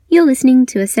You're listening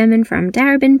to a sermon from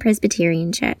Darebin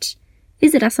Presbyterian Church.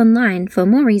 Visit us online for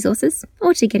more resources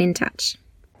or to get in touch.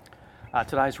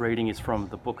 Today's reading is from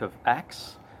the book of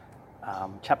Acts,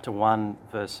 chapter 1,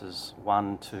 verses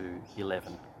 1 to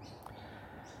 11.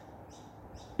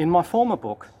 In my former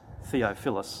book,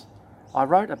 Theophilus, I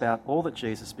wrote about all that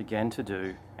Jesus began to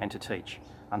do and to teach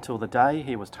until the day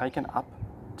he was taken up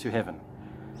to heaven,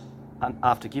 and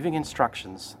after giving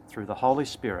instructions through the Holy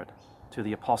Spirit to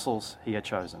the apostles he had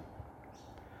chosen.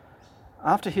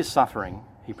 After his suffering,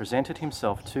 he presented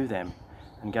himself to them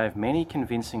and gave many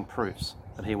convincing proofs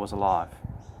that he was alive.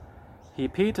 He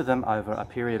appeared to them over a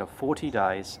period of 40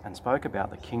 days and spoke about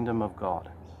the kingdom of God.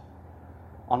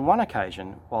 On one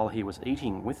occasion, while he was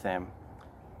eating with them,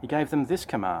 he gave them this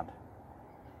command: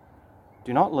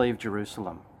 "Do not leave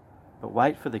Jerusalem, but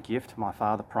wait for the gift my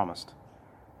Father promised,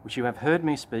 which you have heard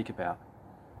me speak about.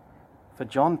 For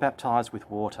John baptized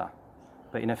with water,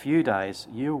 but in a few days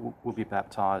you will be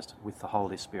baptized with the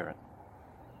Holy Spirit."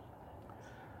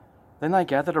 Then they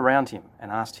gathered around him and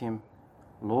asked him,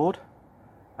 "Lord,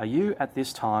 are you at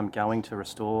this time going to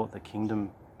restore the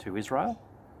kingdom to Israel?"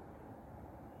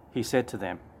 He said to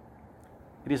them,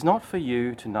 "It is not for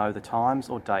you to know the times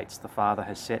or dates the Father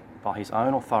has set by his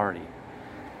own authority,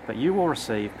 but you will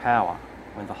receive power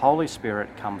when the Holy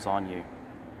Spirit comes on you,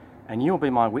 and you will be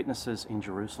my witnesses in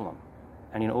Jerusalem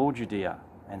and in all Judea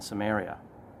and Samaria,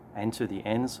 and to the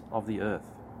ends of the earth."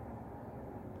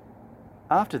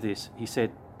 After this, he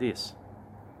said this: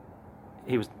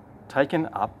 he was taken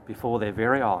up before their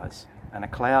very eyes, and a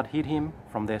cloud hid him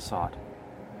from their sight.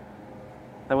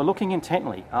 They were looking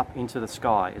intently up into the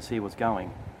sky as he was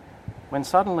going, when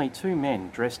suddenly two men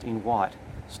dressed in white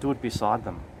stood beside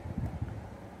them.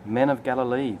 "Men of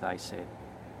Galilee," they said,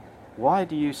 "why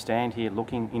do you stand here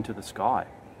looking into the sky?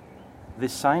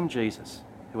 This same Jesus,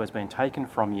 who has been taken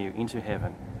from you into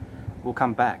heaven, will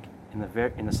come back in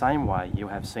the same way you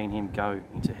have seen him go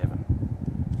into heaven."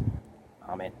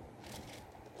 Amen.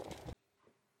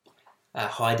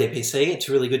 Hi DPC, it's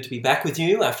really good to be back with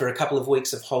you after a couple of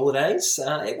weeks of holidays.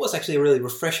 It was actually a really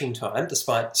refreshing time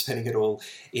despite spending it all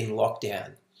in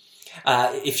lockdown.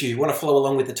 If you want to follow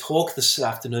along with the talk this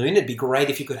afternoon, it'd be great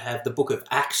if you could have the book of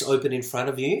Acts open in front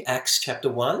of you, Acts chapter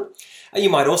 1. You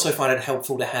might also find it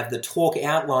helpful to have the talk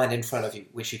outline in front of you,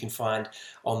 which you can find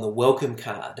on the welcome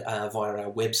card via our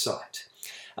website.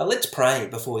 Let's pray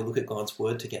before we look at God's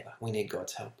word together. We need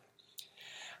God's help.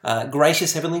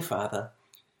 Gracious Heavenly Father,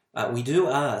 we do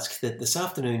ask that this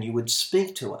afternoon you would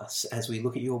speak to us as we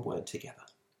look at your word together.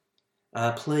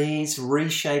 Please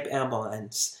reshape our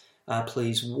minds.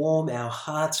 Please warm our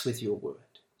hearts with your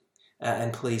word.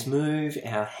 And please move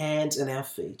our hands and our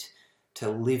feet to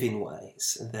live in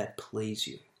ways that please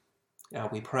you.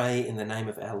 We pray in the name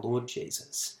of our Lord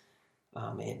Jesus.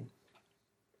 Amen.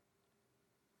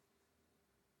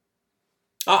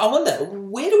 I wonder,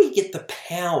 where do we get the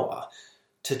power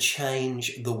to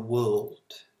change the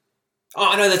world?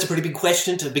 I know that's a pretty big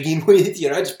question to begin with,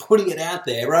 just putting it out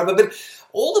there, right? But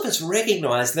all of us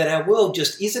recognise that our world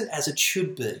just isn't as it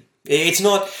should be. It's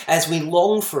not as we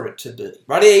long for it to be,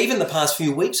 right? Even the past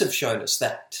few weeks have shown us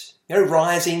that.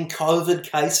 Rising COVID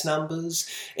case numbers,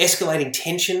 escalating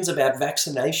tensions about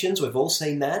vaccinations, we've all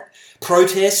seen that.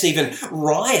 Protests, even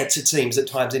riots, it seems, at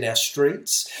times in our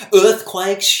streets.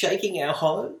 Earthquakes shaking our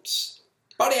homes.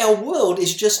 But our world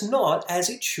is just not as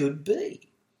it should be.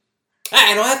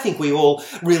 And I think we all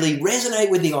really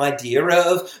resonate with the idea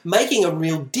of making a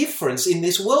real difference in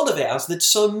this world of ours that's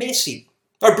so messy.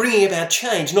 By bringing about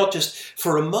change, not just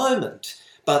for a moment,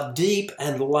 but deep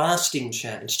and lasting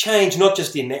change. Change not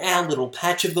just in our little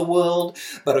patch of the world,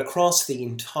 but across the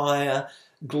entire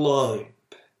globe.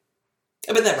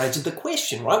 But that raises the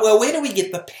question, right? Well, where do we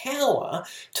get the power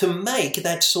to make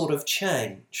that sort of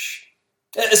change?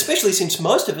 Especially since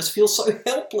most of us feel so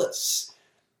helpless.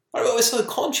 We're so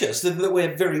conscious that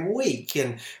we're very weak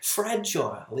and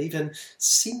fragile, even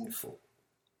sinful.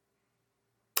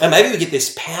 And maybe we get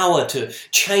this power to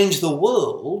change the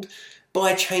world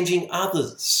by changing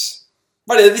others.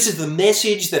 Right, this is the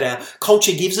message that our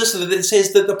culture gives us, that it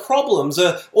says that the problems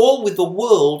are all with the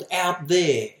world out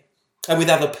there, and with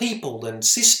other people and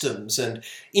systems and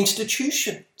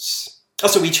institutions.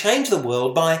 So we change the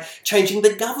world by changing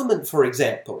the government, for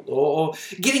example, or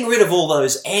getting rid of all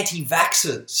those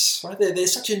anti-vaxxers. Right? They're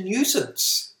such a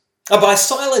nuisance. By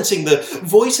silencing the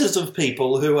voices of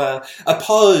people who are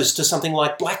opposed to something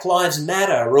like Black Lives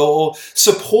Matter or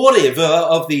supportive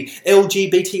of the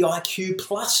LGBTIQ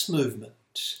plus movement.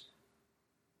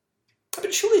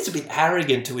 But surely it's a bit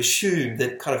arrogant to assume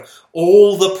that kind of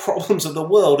all the problems of the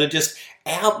world are just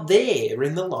out there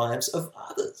in the lives of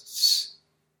others.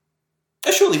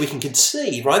 Surely we can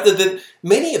concede, right, that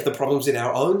many of the problems in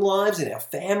our own lives, in our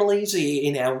families,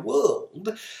 in our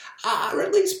world, are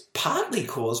at least partly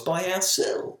caused by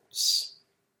ourselves.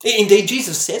 Indeed,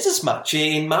 Jesus says as much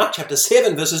in Mark chapter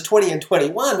 7, verses 20 and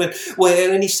 21,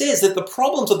 when he says that the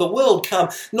problems of the world come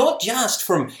not just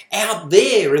from out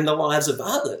there in the lives of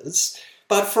others,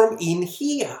 but from in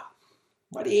here,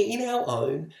 right, in our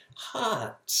own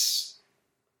hearts.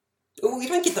 We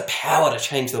don't get the power to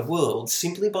change the world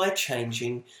simply by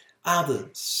changing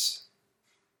others.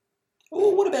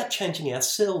 Well, what about changing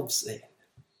ourselves then?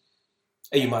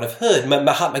 You might have heard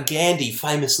Mahatma Gandhi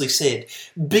famously said,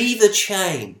 "Be the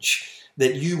change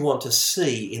that you want to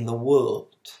see in the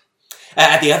world."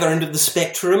 At the other end of the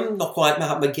spectrum, not quite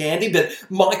Mahatma Gandhi, but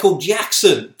Michael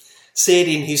Jackson said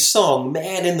in his song,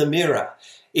 "Man in the Mirror,"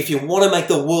 if you want to make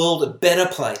the world a better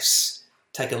place,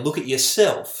 take a look at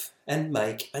yourself and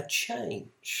make a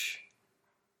change.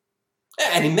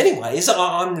 And in many ways,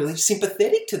 I'm really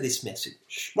sympathetic to this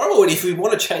message. Well, if we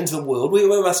want to change the world, we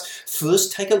must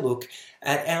first take a look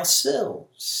at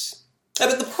ourselves.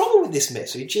 But the problem with this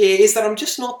message is that I'm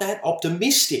just not that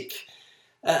optimistic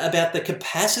about the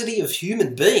capacity of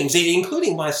human beings,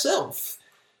 including myself,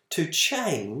 to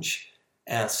change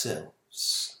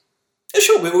ourselves.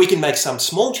 Sure, we can make some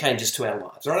small changes to our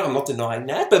lives, right? I'm not denying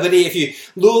that. But if you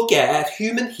look at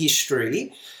human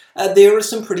history, there are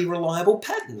some pretty reliable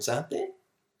patterns, aren't there?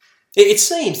 It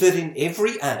seems that in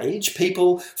every age,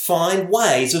 people find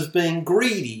ways of being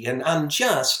greedy and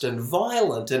unjust and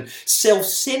violent and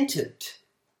self-centered.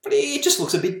 But it just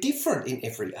looks a bit different in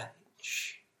every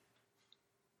age.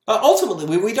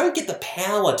 Ultimately, we don't get the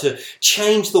power to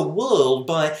change the world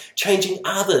by changing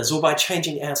others or by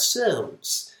changing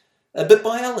ourselves, but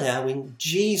by allowing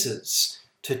Jesus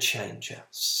to change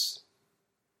us.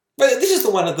 This is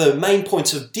one of the main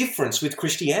points of difference with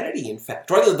Christianity, in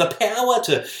fact, right? The power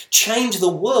to change the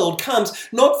world comes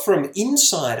not from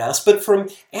inside us, but from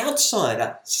outside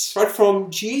us, right? From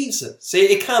Jesus.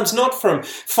 It comes not from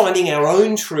finding our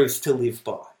own truth to live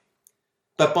by,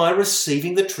 but by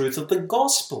receiving the truth of the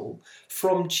gospel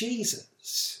from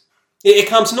Jesus. It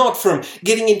comes not from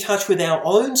getting in touch with our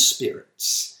own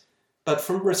spirits, but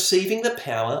from receiving the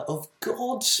power of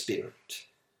God's Spirit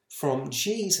from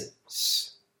Jesus.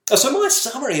 So my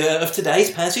summary of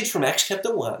today's passage from Acts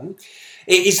chapter 1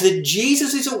 is that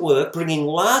Jesus is at work bringing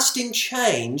lasting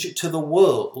change to the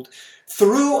world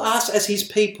through us as his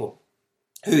people,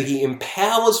 who he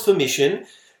empowers for mission,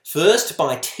 first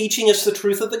by teaching us the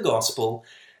truth of the gospel,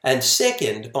 and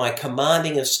second by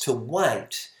commanding us to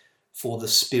wait for the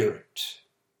Spirit.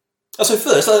 So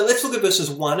first, let's look at verses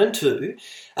 1 and 2,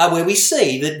 where we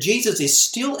see that Jesus is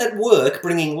still at work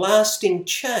bringing lasting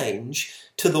change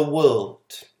to the world.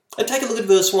 And take a look at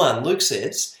verse 1. Luke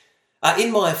says, "In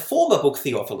my former book,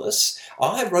 Theophilus,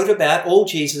 I wrote about all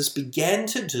Jesus began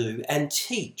to do and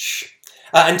teach,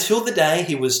 until the day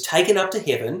he was taken up to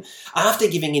heaven, after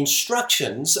giving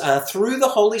instructions through the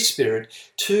Holy Spirit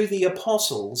to the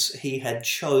apostles he had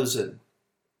chosen."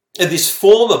 This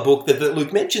former book that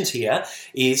Luke mentions here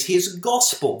is his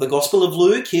gospel, the Gospel of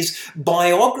Luke, his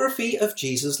biography of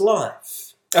Jesus' life.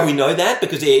 And we know that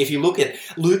because if you look at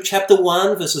Luke chapter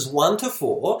 1, verses 1 to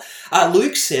 4,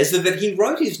 Luke says that he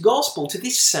wrote his gospel to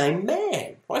this same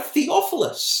man, right,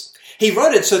 Theophilus. He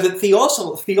wrote it so that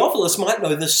Theophilus might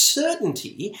know the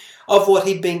certainty of what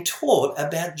he'd been taught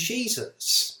about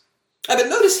Jesus. But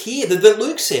notice here that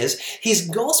Luke says his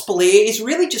gospel is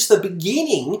really just the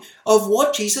beginning of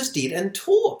what Jesus did and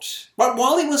taught, right,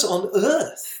 while he was on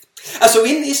earth. So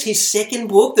in this, his second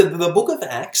book, the book of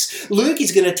Acts, Luke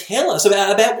is going to tell us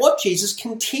about what Jesus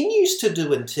continues to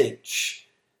do and teach,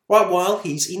 right, while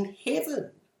he's in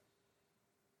heaven.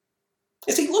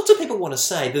 You see, lots of people want to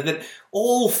say that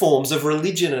all forms of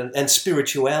religion and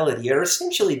spirituality are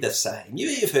essentially the same.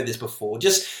 You've heard this before,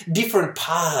 just different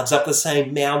paths up the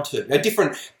same mountain,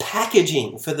 different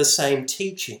packaging for the same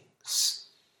teachings.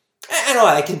 And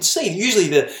I can see usually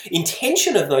the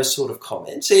intention of those sort of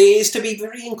comments is to be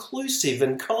very inclusive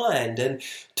and kind and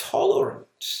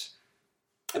tolerant.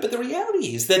 But the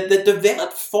reality is that the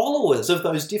devout followers of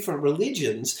those different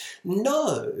religions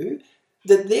know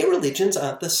that their religions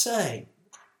aren't the same.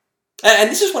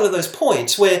 And this is one of those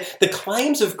points where the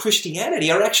claims of Christianity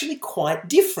are actually quite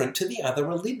different to the other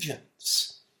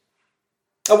religions.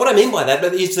 What I mean by that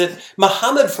is that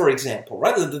Muhammad, for example,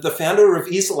 right, the founder of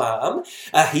Islam,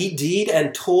 he did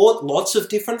and taught lots of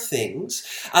different things,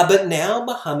 but now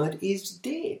Muhammad is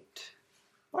dead.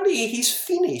 Right? He's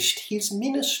finished his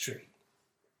ministry.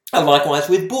 Likewise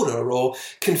with Buddha or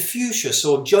Confucius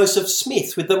or Joseph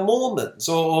Smith with the Mormons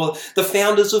or the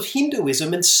founders of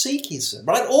Hinduism and Sikhism,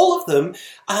 right? All of them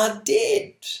are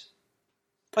dead.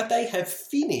 But they have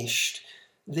finished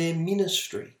their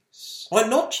ministries. Right?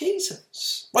 Not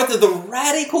Jesus. Right? The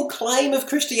radical claim of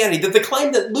Christianity, the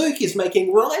claim that Luke is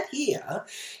making right here,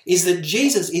 is that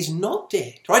Jesus is not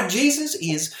dead. Right? Jesus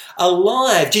is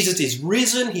alive. Jesus is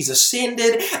risen. He's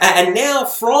ascended. And now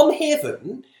from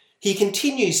heaven, he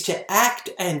continues to act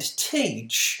and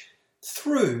teach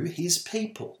through his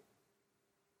people.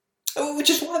 Which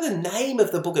is why the name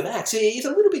of the book of Acts is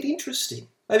a little bit interesting.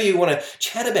 Maybe you want to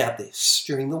chat about this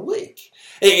during the week.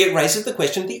 It raises the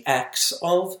question, the Acts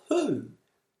of who?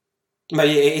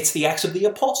 Maybe it's the Acts of the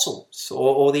Apostles,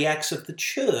 or the Acts of the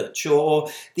Church, or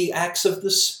the Acts of the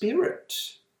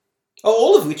Spirit,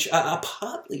 all of which are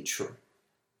partly true.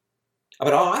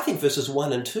 But I think verses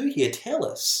 1 and 2 here tell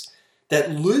us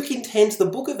that Luke intends the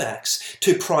book of Acts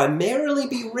to primarily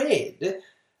be read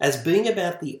as being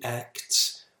about the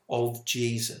acts of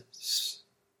Jesus.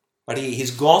 But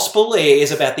his gospel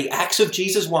is about the acts of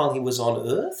Jesus while he was on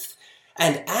earth,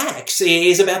 and Acts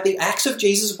is about the acts of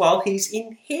Jesus while he's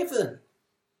in heaven.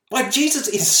 But Jesus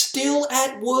is still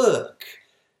at work,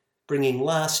 bringing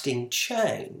lasting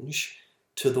change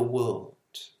to the world.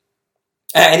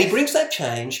 And he brings that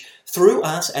change through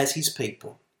us as his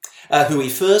people, who he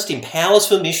first empowers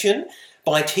for mission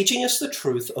by teaching us the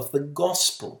truth of the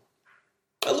gospel.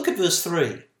 Look at verse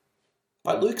 3.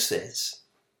 Like Luke says,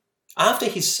 after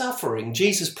his suffering,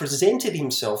 Jesus presented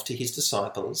himself to his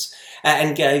disciples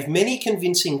and gave many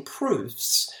convincing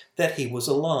proofs that he was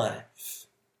alive.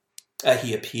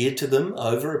 He appeared to them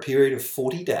over a period of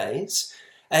 40 days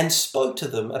and spoke to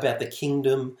them about the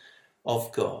kingdom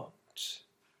of God.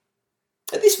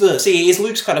 This verse is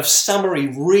Luke's kind of summary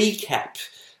recap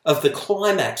of the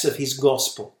climax of his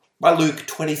gospel by Luke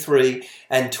 23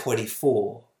 and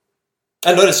 24.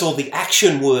 And notice all the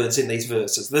action words in these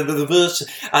verses,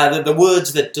 the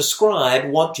words that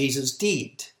describe what Jesus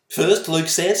did. First, Luke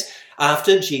says,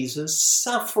 after Jesus'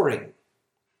 suffering.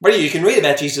 Well, you can read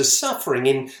about Jesus' suffering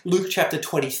in Luke chapter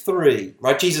 23.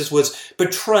 Right? Jesus was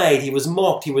betrayed, he was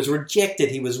mocked, he was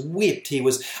rejected, he was whipped, he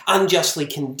was unjustly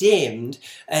condemned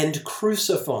and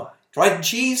crucified. Right?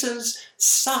 Jesus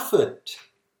suffered.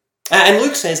 And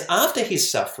Luke says after his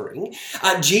suffering,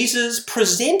 Jesus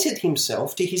presented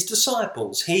himself to his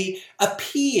disciples. He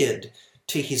appeared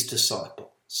to his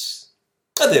disciples.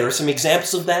 There are some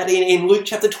examples of that in Luke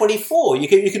chapter 24. You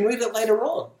can read it later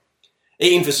on.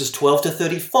 In verses 12 to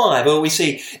 35, where we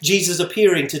see Jesus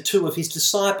appearing to two of his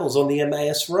disciples on the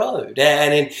Emmaus Road.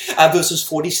 And in verses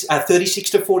 36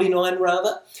 to 49,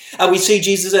 we see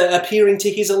Jesus appearing to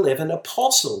his 11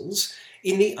 apostles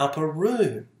in the upper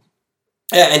room.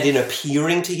 And in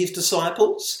appearing to his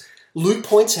disciples, Luke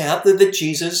points out that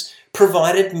Jesus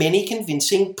provided many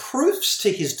convincing proofs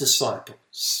to his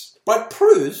disciples, right?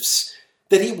 Proofs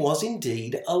that he was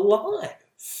indeed alive.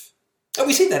 And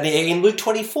we see that in Luke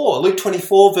 24. Luke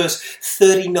 24 verse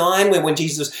 39, when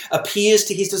Jesus appears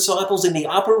to his disciples in the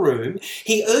upper room,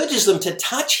 he urges them to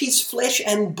touch his flesh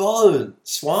and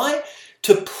bones. Why?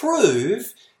 To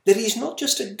prove that he's not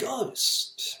just a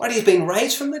ghost. Right? He's been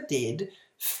raised from the dead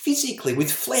physically,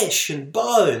 with flesh and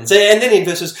bones. And then in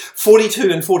verses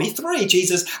 42 and 43,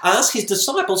 Jesus asks his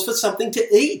disciples for something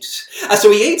to eat.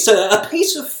 So he eats a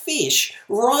piece of fish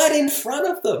right in front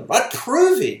of them, right?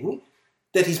 Proving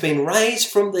that he's been raised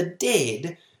from the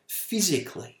dead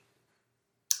physically.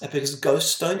 Because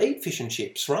ghosts don't eat fish and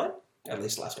chips, right? At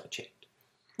least last I checked.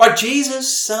 But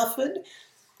Jesus suffered,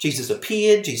 Jesus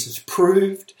appeared, Jesus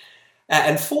proved.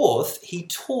 And fourth, he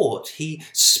taught, he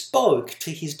spoke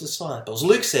to his disciples.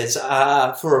 Luke says,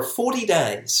 for 40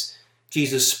 days,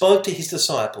 Jesus spoke to his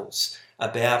disciples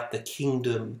about the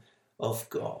kingdom of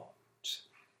God.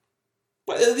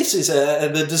 Well, this is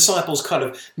the disciples' kind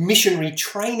of missionary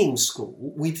training school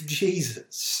with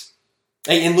Jesus.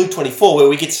 In Luke 24, where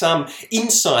we get some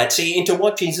insights into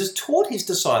what Jesus taught his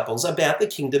disciples about the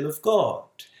kingdom of God.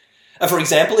 For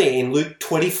example, in Luke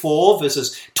 24,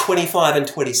 verses 25 and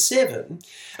 27,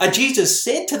 Jesus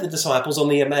said to the disciples on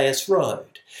the Emmaus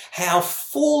Road, "How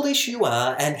foolish you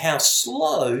are and how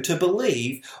slow to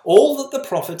believe all that the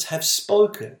prophets have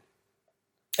spoken.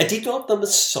 Did not the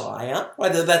Messiah,"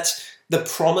 right, that's the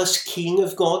promised king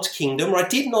of God's kingdom, right?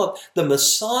 Did not the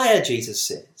Messiah, Jesus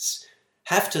says,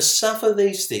 have to suffer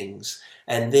these things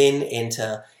and then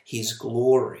enter his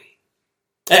glory?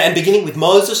 And beginning with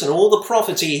Moses and all the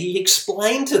prophets, he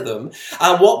explained to them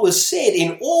what was said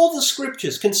in all the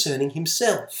scriptures concerning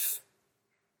himself.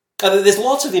 There's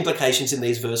lots of implications in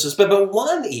these verses, but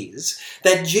one is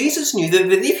that Jesus knew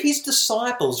that if his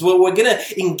disciples were going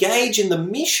to engage in the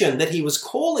mission that he was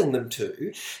calling them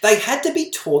to, they had to be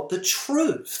taught the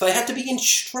truth. They had to be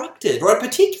instructed, right?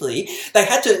 Particularly, they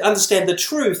had to understand the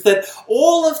truth that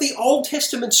all of the Old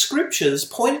Testament scriptures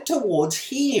pointed towards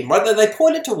him, right? That they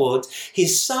pointed towards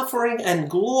his suffering and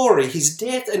glory, his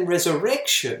death and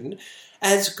resurrection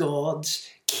as God's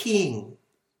King.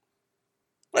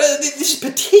 This is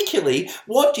particularly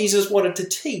what Jesus wanted to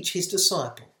teach his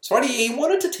disciples. Right? He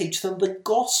wanted to teach them the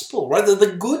gospel, right?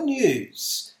 The good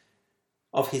news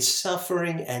of his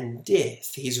suffering and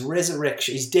death, his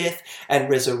resurrection, his death and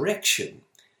resurrection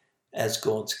as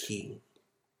God's King.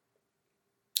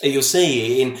 You'll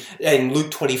see in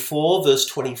Luke 24, verse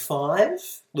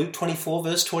 25,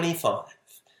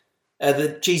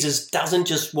 that Jesus doesn't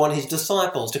just want his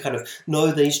disciples to kind of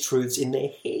know these truths in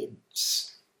their heads.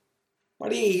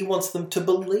 He wants them to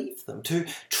believe them, to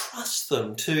trust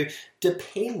them, to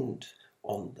depend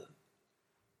on them.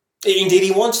 Indeed,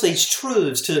 he wants these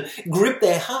truths to grip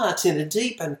their hearts in a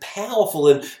deep and powerful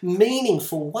and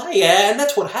meaningful way. And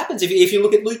that's what happens if you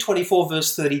look at Luke 24,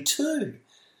 verse 32.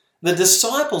 The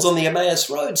disciples on the Emmaus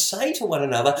Road say to one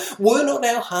another, "Were not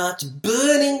our hearts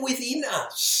burning within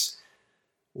us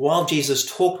while Jesus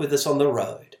talked with us on the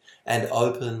road and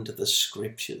opened the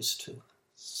scriptures to us?"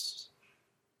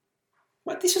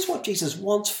 Right, this is what Jesus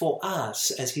wants for us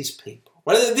as his people.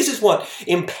 Right? This is what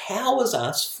empowers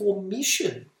us for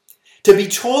mission. To be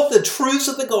taught the truths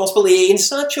of the gospel in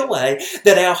such a way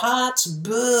that our hearts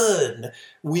burn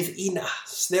within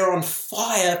us. They're on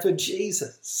fire for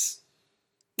Jesus.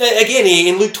 Again,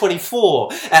 in Luke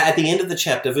 24, at the end of the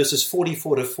chapter, verses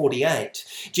 44 to 48,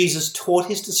 Jesus taught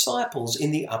his disciples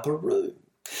in the upper room.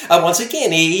 Once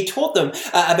again, he taught them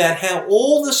about how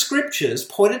all the scriptures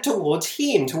pointed towards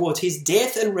him, towards his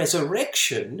death and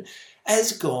resurrection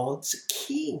as God's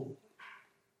King.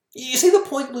 You see the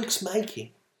point Luke's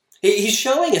making? He's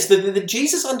showing us that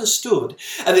Jesus understood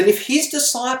that if his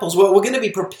disciples were going to be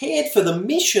prepared for the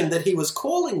mission that he was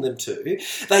calling them to,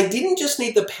 they didn't just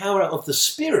need the power of the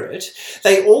Spirit,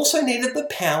 they also needed the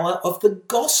power of the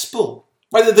gospel.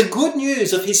 Right, the good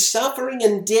news of his suffering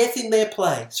and death in their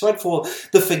place, right, for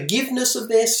the forgiveness of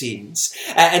their sins,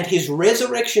 and his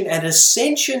resurrection and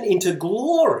ascension into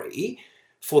glory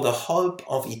for the hope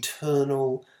of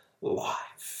eternal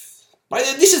life. Right,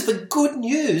 this is the good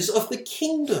news of the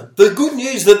kingdom. The good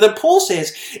news that Paul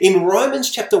says in Romans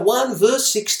chapter 1,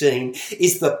 verse 16,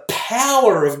 is the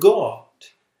power of God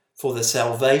for the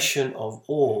salvation of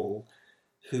all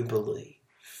who believe.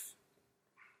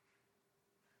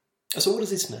 So what does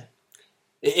this mean?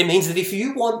 It means that if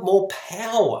you want more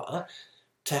power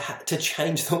to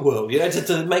change the world,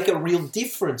 to make a real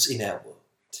difference in our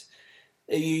world,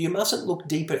 you mustn't look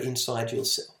deeper inside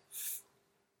yourself.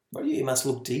 You must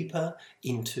look deeper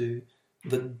into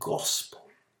the gospel.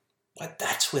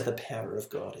 That's where the power of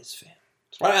God is found.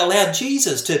 Allow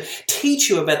Jesus to teach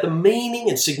you about the meaning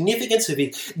and significance of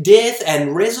his death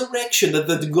and resurrection,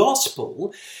 the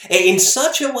gospel, in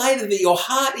such a way that your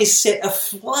heart is set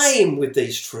aflame with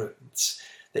these truths,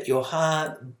 that your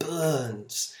heart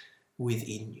burns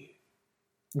within you.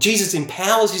 Jesus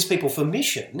empowers his people for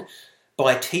mission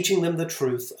by teaching them the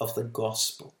truth of the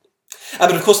gospel.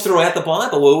 But of course, throughout the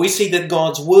Bible, we see that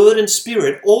God's word and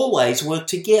spirit always work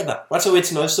together. Right? So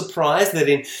it's no surprise that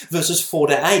in verses 4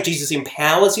 to 8, Jesus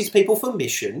empowers his people for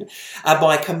mission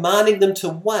by commanding them to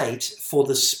wait for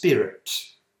the Spirit.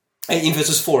 In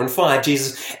verses 4 and 5,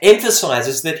 Jesus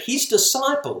emphasizes that his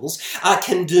disciples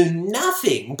can do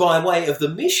nothing by way of the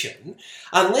mission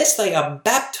unless they are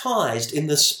baptized in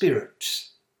the Spirit.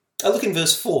 Look in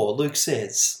verse 4, Luke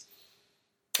says,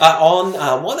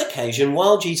 on one occasion,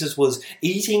 while Jesus was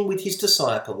eating with his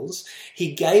disciples,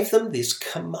 he gave them this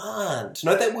command.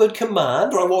 Note that word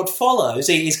command, right? What follows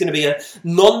is going to be a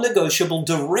non-negotiable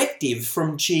directive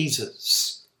from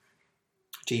Jesus.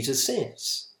 Jesus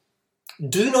says,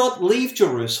 "Do not leave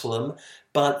Jerusalem,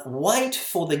 but wait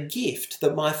for the gift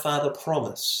that my Father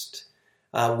promised,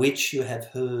 which you have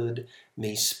heard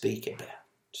me speak about."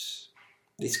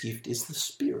 This gift is the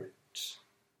Spirit.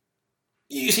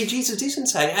 You see, Jesus isn't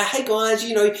saying, "Hey guys,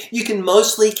 you can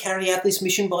mostly carry out this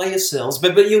mission by yourselves,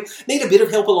 but you need a bit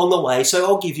of help along the way, so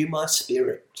I'll give you my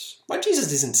Spirit." Right? Jesus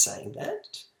isn't saying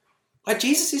that. Right?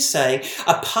 Jesus is saying,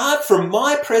 apart from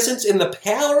my presence and the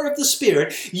power of the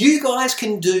Spirit, you guys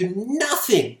can do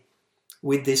nothing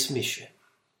with this mission.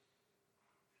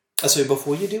 So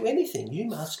before you do anything, you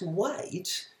must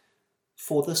wait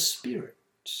for the Spirit.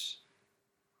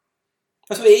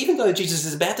 So even though Jesus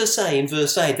is about to say in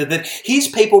verse 8 that his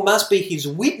people must be his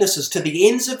witnesses to the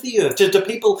ends of the earth, to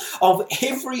people of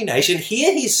every nation,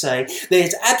 here he's saying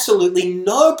there's absolutely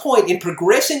no point in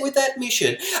progressing with that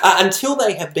mission until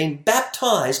they have been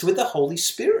baptized with the Holy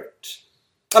Spirit.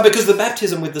 Because the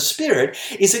baptism with the Spirit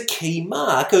is a key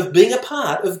mark of being a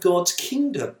part of God's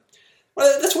kingdom.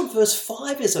 Well, that's what verse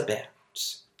 5 is about.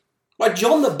 Like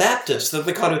John the Baptist,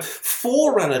 the kind of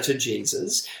forerunner to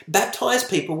Jesus,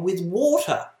 baptized people with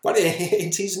water.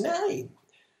 It's his name.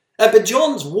 But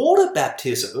John's water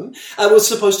baptism was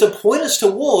supposed to point us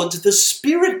towards the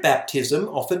Spirit baptism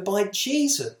offered by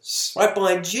Jesus. Right?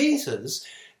 By Jesus,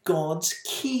 God's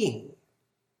King.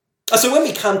 So when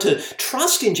we come to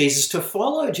trust in Jesus, to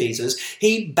follow Jesus,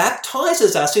 he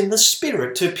baptizes us in the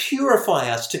Spirit to purify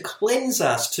us, to cleanse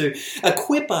us, to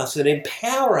equip us and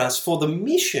empower us for the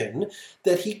mission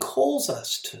that he calls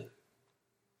us to.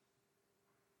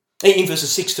 In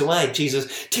verses 6 to 8,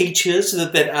 Jesus teaches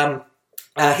that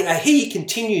he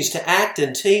continues to act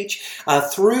and teach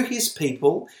through his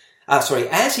people.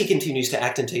 As he continues to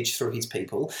act and teach through his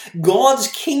people, God's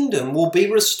kingdom will be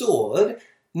restored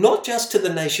not just to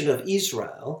the nation of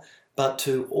Israel, but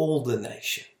to all the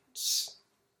nations.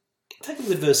 Take a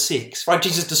look at verse 6. Right,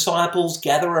 Jesus' disciples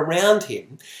gather around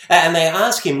him and they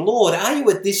ask him, Lord, are you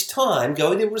at this time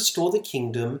going to restore the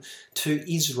kingdom to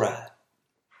Israel?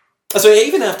 So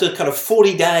even after kind of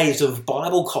 40 days of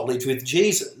Bible college with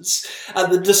Jesus,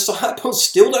 the disciples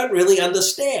still don't really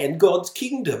understand God's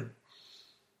kingdom.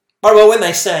 Well, when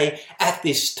they say, at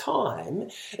this time,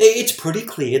 it's pretty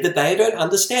clear that they don't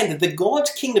understand that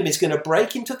God's kingdom is going to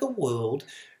break into the world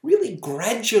really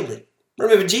gradually.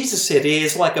 Remember, Jesus said it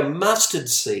is like a mustard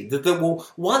seed that will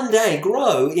one day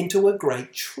grow into a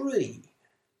great tree.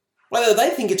 Well, they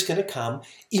think it's going to come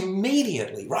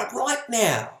immediately, right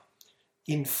now,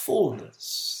 in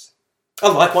fullness.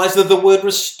 And likewise, the word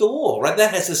restore, right?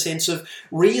 That has a sense of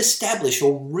re-establish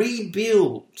or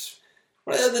rebuild.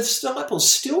 The disciples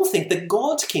still think that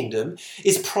God's kingdom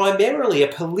is primarily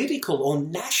a political or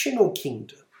national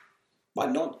kingdom,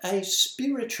 but not a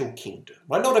spiritual kingdom,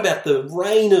 not about the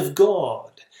reign of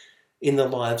God in the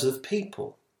lives of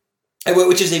people.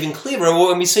 Which is even clearer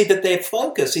when we see that their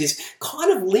focus is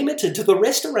kind of limited to the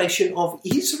restoration of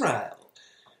Israel,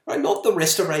 not the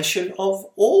restoration of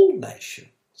all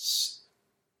nations.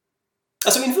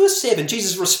 So in verse 7,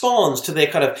 Jesus responds to their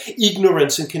kind of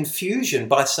ignorance and confusion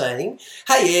by saying,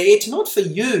 hey, it's not for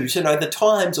you to know the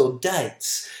times or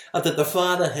dates that the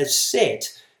Father has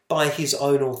set by his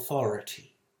own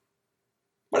authority.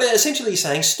 Well, essentially he's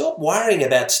saying, stop worrying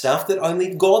about stuff that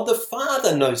only God the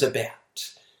Father knows about.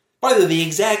 Either the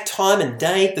exact time and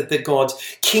date that God's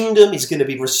kingdom is going to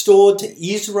be restored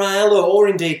to Israel or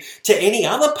indeed to any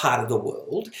other part of the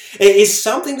world is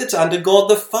something that's under God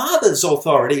the Father's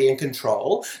authority and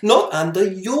control, not under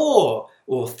your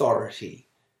authority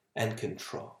and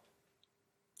control.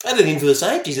 And then in verse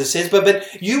 8 Jesus says,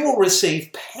 but you will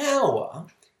receive power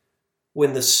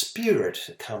when the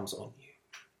Spirit comes on you.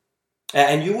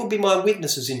 And you will be my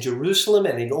witnesses in Jerusalem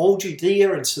and in all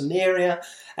Judea and Samaria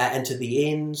and to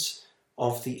the ends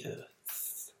of the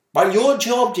earth. But your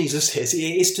job, Jesus says,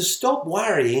 is to stop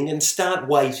worrying and start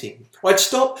waiting. Right?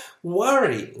 Stop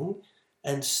worrying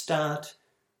and start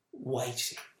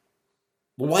waiting.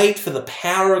 Wait for the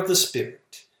power of the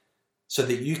Spirit so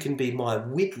that you can be my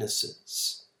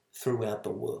witnesses throughout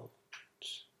the world.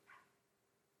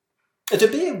 To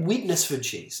be a witness for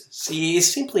Jesus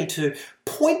is simply to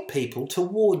point people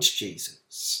towards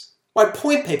Jesus. Right?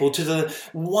 Point people to the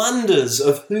wonders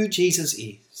of who Jesus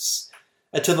is,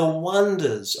 to the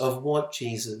wonders of what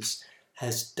Jesus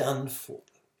has done for them.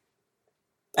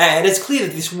 And it's clear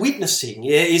that this witnessing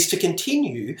is to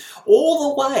continue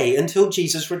all the way until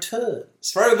Jesus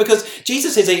returns. Right? Because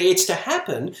Jesus says it's to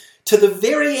happen to the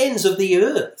very ends of the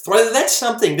earth. Right? That's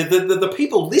something that the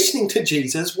people listening to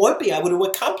Jesus won't be able to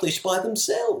accomplish by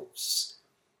themselves.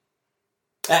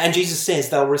 And Jesus says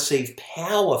they'll receive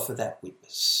power for that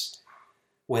witness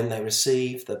when they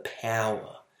receive the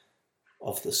power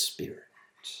of the Spirit.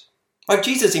 Right?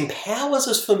 Jesus empowers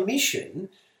us for mission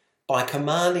by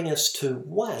commanding us to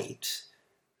wait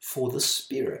for the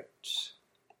Spirit.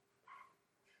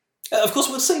 Of course,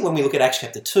 we'll see when we look at Acts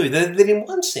chapter 2 that in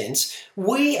one sense,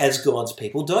 we as God's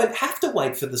people don't have to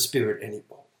wait for the Spirit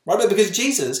anymore. Right? Because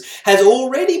Jesus has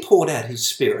already poured out his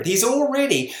Spirit. He's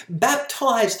already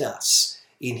baptized us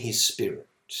in his Spirit.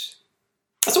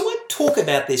 So I want to talk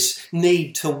about this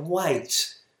need to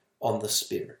wait on the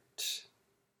Spirit.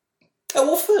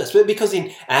 Well, first, because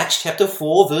in Acts chapter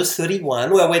 4, verse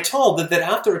 31, where we're told that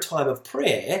after a time of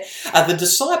prayer, the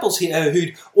disciples here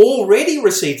who'd already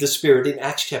received the Spirit in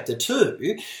Acts chapter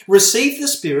 2, received the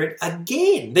Spirit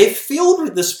again. They're filled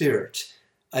with the Spirit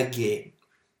again.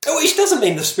 Which doesn't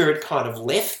mean the Spirit kind of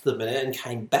left them and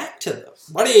came back to them.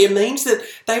 But it means that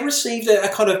they received a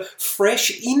kind of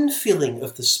fresh infilling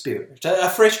of the Spirit, a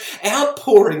fresh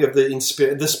outpouring of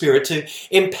the Spirit to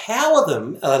empower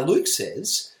them, Luke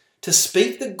says, to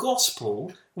speak the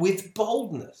gospel with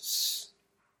boldness.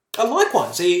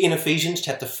 Likewise, in Ephesians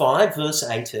chapter 5, verse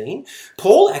 18,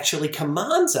 Paul actually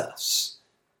commands us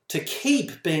to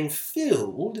keep being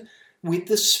filled with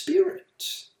the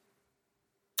Spirit.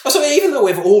 So even though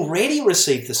we've already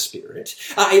received the Spirit,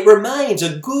 it remains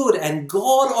a good and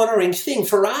God-honouring thing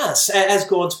for us as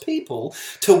God's people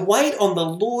to wait on the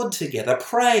Lord together,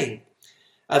 praying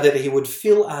that he would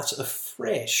fill us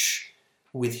afresh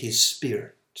with his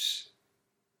Spirit.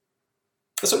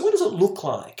 So what does it look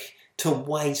like to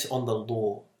wait on the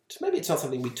Lord? Maybe it's not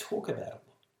something we talk about a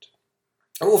lot.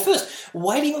 Well, first,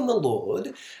 waiting on the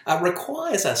Lord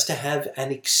requires us to have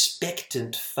an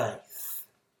expectant faith.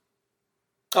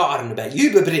 I don't know about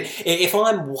you, but if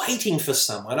I'm waiting for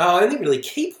someone, I only really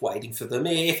keep waiting for them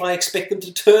if I expect them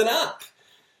to turn up.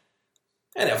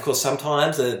 And of course,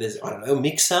 sometimes there's, a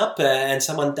mix-up and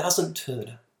someone doesn't turn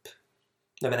up,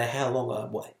 no matter how long I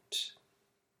wait.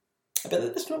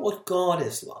 But that's not what God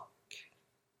is like.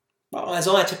 Well,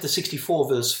 Isaiah chapter 64,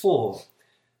 verse 4,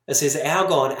 it says, our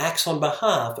God acts on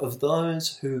behalf of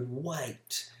those who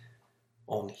wait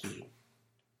on him.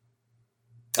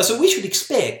 So we should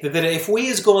expect that if we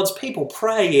as God's people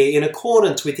pray in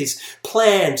accordance with his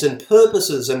plans and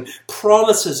purposes and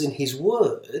promises in his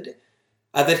word,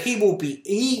 that he will be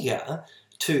eager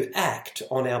to act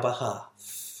on our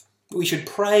behalf. We should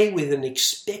pray with an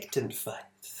expectant faith.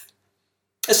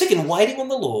 A second, waiting on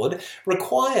the Lord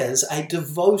requires a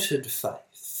devoted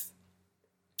faith.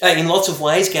 In lots of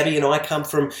ways, Gabby and I come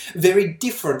from very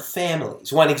different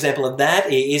families. One example of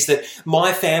that is that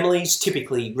my family's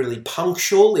typically really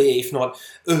punctual, if not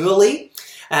early,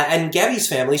 and Gabby's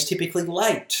family's typically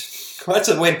late. Right?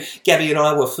 So when Gabby and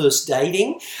I were first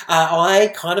dating,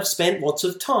 I kind of spent lots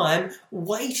of time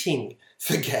waiting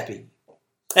for Gabby.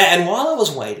 And while I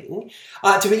was waiting,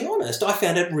 to be honest, I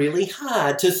found it really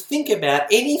hard to think about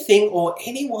anything or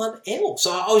anyone else.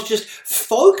 I was just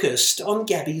focused on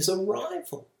Gabby's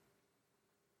arrival.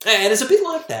 And it's a bit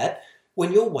like that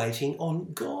when you're waiting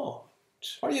on God.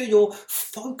 You're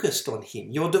focused on him.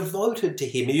 You're devoted to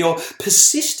him. You're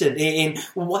persistent in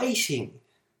waiting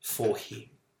for him.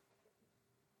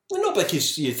 Well, not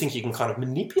because you think you can kind of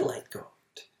manipulate God,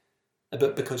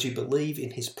 but because you believe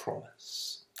in his promise.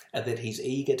 And that he's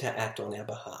eager to act on our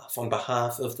behalf, on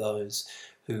behalf of those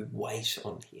who wait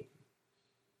on him.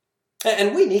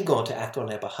 And we need God to act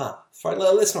on our behalf, right?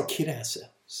 Let's not kid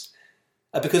ourselves.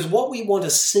 Because what we want to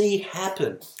see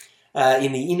happen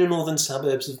in the inner northern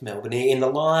suburbs of Melbourne, in the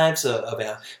lives of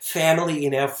our family,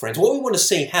 in our friends, what we want to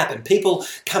see happen, people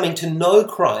coming to know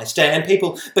Christ and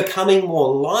people becoming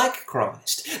more like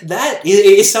Christ, that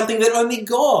is something that only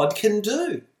God can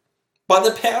do by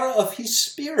the power of his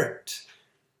Spirit.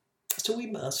 So we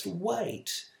must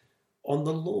wait on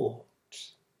the Lord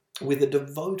with a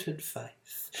devoted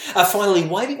faith. Finally,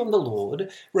 waiting on the Lord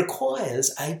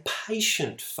requires a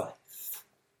patient faith.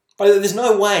 There's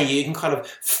no way you can kind of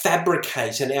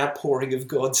fabricate an outpouring of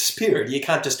God's Spirit. You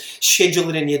can't just schedule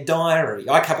it in your diary.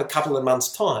 I have a couple of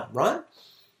months' time, right?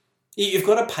 You've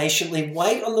got to patiently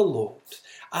wait on the Lord,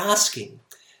 asking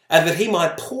that he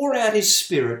might pour out his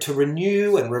Spirit to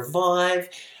renew and revive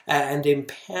and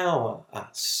empower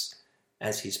us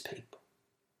as his people.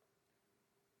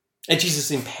 And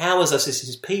Jesus empowers us as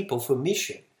his people for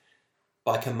mission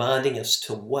by commanding us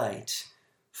to wait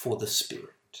for the Spirit.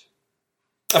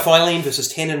 Finally, in verses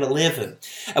 10 and 11,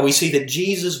 we see that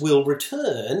Jesus will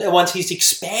return once he's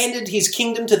expanded his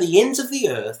kingdom to the ends of the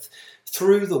earth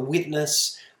through the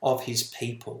witness of his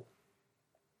people.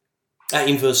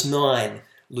 In verse 9,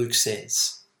 Luke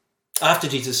says, after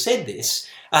Jesus said this,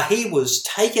 he was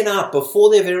taken up before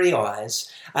their very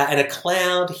eyes, and a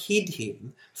cloud hid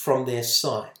him from their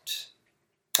sight.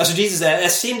 So Jesus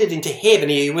ascended into heaven.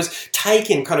 He was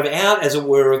taken kind of out, as it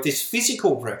were, of this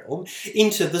physical realm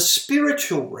into the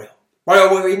spiritual realm,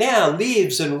 where he now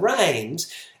lives and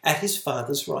reigns at his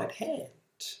Father's right hand.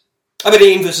 But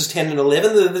in verses 10 and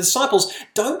 11, the disciples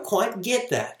don't quite get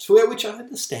that, which I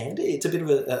understand. It's a bit of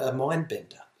a mind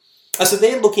bender. So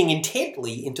they're looking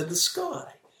intently into the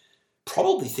sky,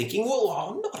 probably thinking,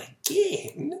 well, not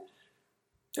again.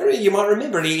 You might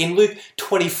remember it in Luke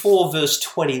 24 verse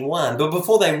 21, but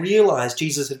before they realised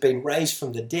Jesus had been raised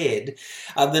from the dead,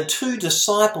 the two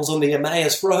disciples on the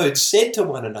Emmaus Road said to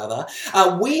one another,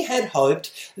 we had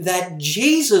hoped that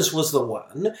Jesus was the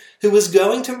one who was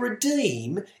going to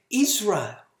redeem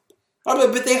Israel.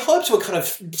 But their hopes were kind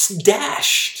of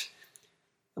dashed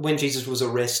when Jesus was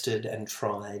arrested and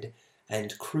tried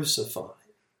and crucified.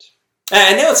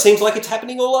 And now it seems like it's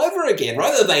happening all over again,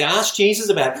 right? They ask Jesus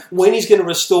about when he's going to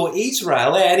restore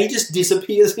Israel, and he just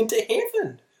disappears into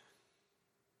heaven.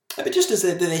 But just as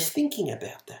they're thinking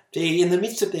about that, in the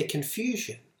midst of their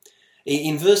confusion,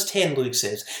 in verse 10, Luke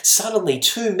says, suddenly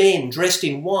two men dressed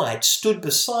in white stood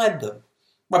beside them,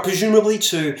 presumably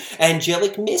two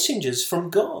angelic messengers from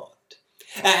God.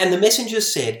 And the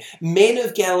messengers said, men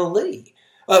of Galilee,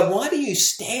 why do you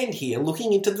stand here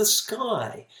looking into the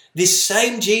sky? This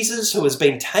same Jesus who has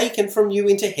been taken from you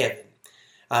into heaven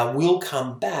will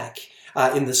come back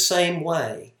in the same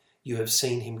way you have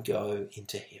seen him go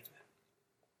into heaven.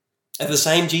 And the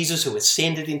same Jesus who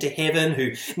ascended into heaven,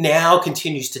 who now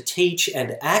continues to teach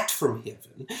and act from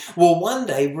heaven, will one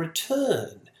day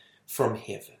return from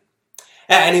heaven.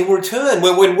 And he will return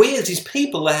when we as his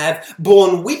people have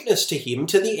borne witness to him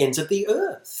to the ends of the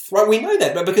earth. Right? We know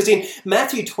that because in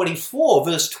Matthew 24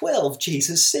 verse 12,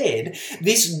 Jesus said,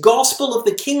 this gospel of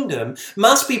the kingdom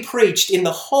must be preached in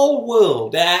the whole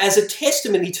world as a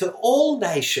testimony to all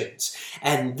nations,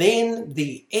 and then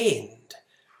the end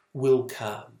will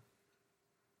come.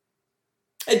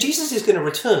 And Jesus is going to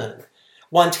return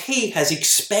once he has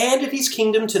expanded his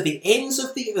kingdom to the ends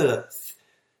of the earth,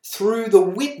 through the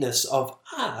witness of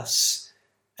us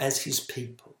as his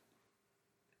people.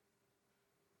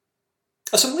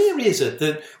 So where is it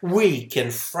that weak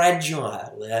and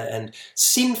fragile and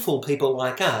sinful people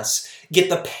like us get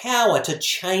the power to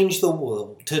change the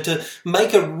world, to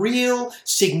make a real,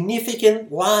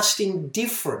 significant, lasting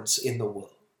difference in the world?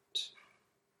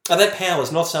 Now, that power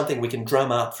is not something we can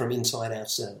drum up from inside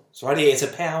ourselves, right? It's a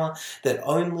power that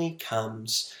only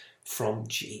comes from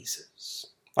Jesus.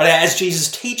 As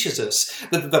Jesus teaches us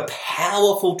the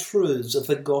powerful truths of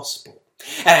the gospel,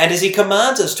 and as he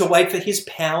commands us to wait for his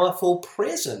powerful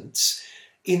presence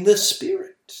in the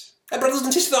Spirit. And brothers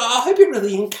and sisters, I hope you're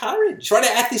really encouraged. Right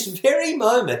at this very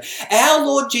moment, our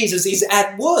Lord Jesus is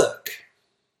at work,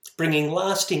 bringing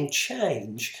lasting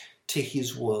change to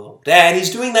his world. And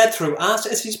he's doing that through us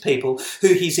as his people,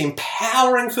 who he's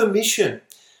empowering for mission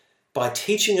by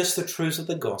teaching us the truths of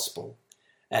the gospel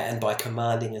and by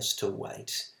commanding us to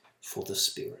wait for the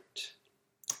Spirit.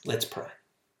 Let's pray.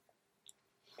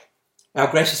 Our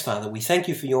gracious Father, we thank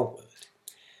you for your word,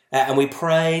 and we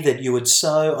pray that you would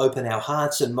so open our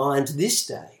hearts and minds this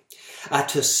day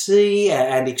to see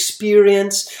and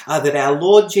experience that our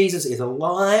Lord Jesus is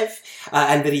alive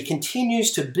and that he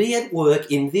continues to be at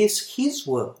work in this, his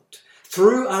world,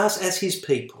 through us as his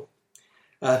people,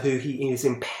 who he is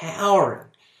empowering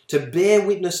to bear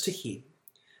witness to him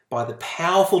by the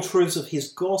powerful truths of his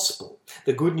gospel,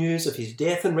 the good news of his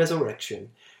death and resurrection,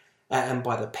 and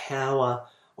by the power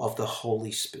of the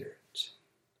Holy Spirit.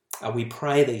 We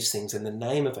pray these things in the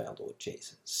name of our Lord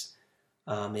Jesus.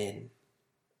 Amen.